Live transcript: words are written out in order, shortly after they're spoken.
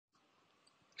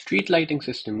Street lighting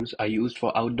systems are used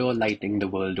for outdoor lighting the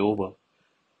world over.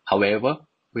 However,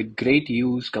 with great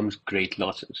use comes great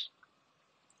losses.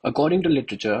 According to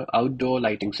literature, outdoor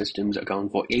lighting systems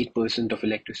account for 8% of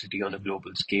electricity on a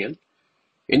global scale.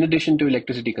 In addition to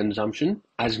electricity consumption,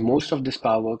 as most of this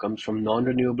power comes from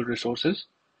non-renewable resources,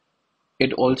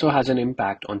 it also has an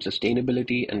impact on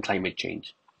sustainability and climate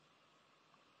change.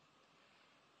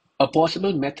 A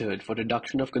possible method for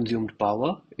reduction of consumed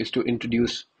power is to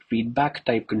introduce feedback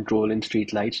type control in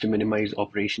streetlights to minimize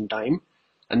operation time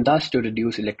and thus to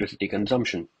reduce electricity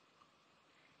consumption.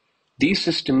 These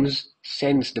systems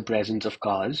sense the presence of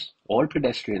cars or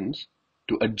pedestrians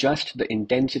to adjust the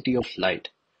intensity of light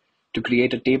to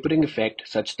create a tapering effect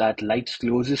such that lights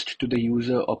closest to the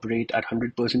user operate at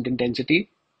 100%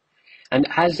 intensity, and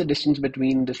as the distance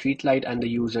between the streetlight and the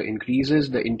user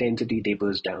increases, the intensity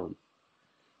tapers down.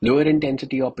 Lower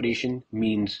intensity operation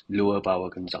means lower power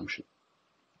consumption.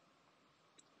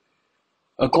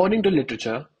 According to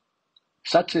literature,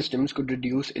 such systems could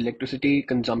reduce electricity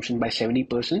consumption by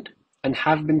 70% and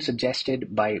have been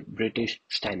suggested by British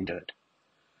Standard.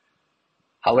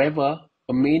 However,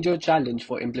 a major challenge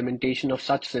for implementation of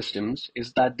such systems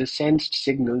is that the sensed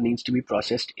signal needs to be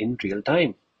processed in real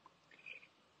time.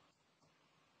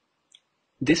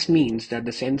 This means that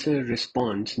the sensor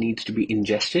response needs to be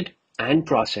ingested and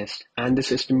processed, and the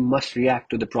system must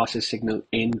react to the processed signal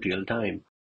in real time.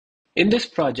 In this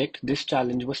project, this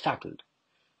challenge was tackled.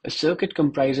 A circuit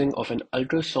comprising of an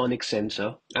ultrasonic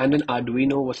sensor and an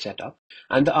Arduino was set up,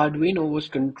 and the Arduino was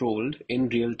controlled in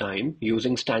real time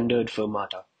using Standard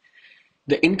Firmata.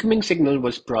 The incoming signal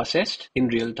was processed in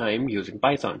real time using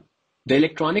Python. The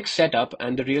electronic setup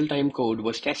and the real-time code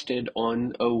was tested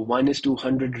on a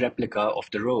 1:100 replica of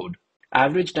the road.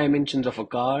 Average dimensions of a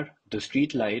car, the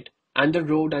street light, and the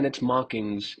road and its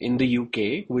markings in the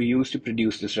UK were used to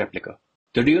produce this replica.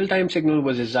 The real-time signal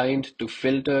was designed to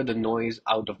filter the noise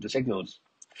out of the signals.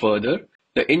 Further,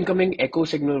 the incoming echo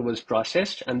signal was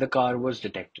processed and the car was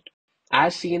detected.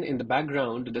 As seen in the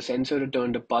background, the sensor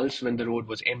returned a pulse when the road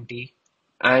was empty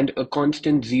and a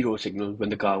constant zero signal when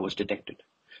the car was detected.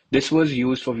 This was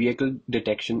used for vehicle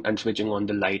detection and switching on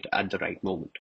the light at the right moment.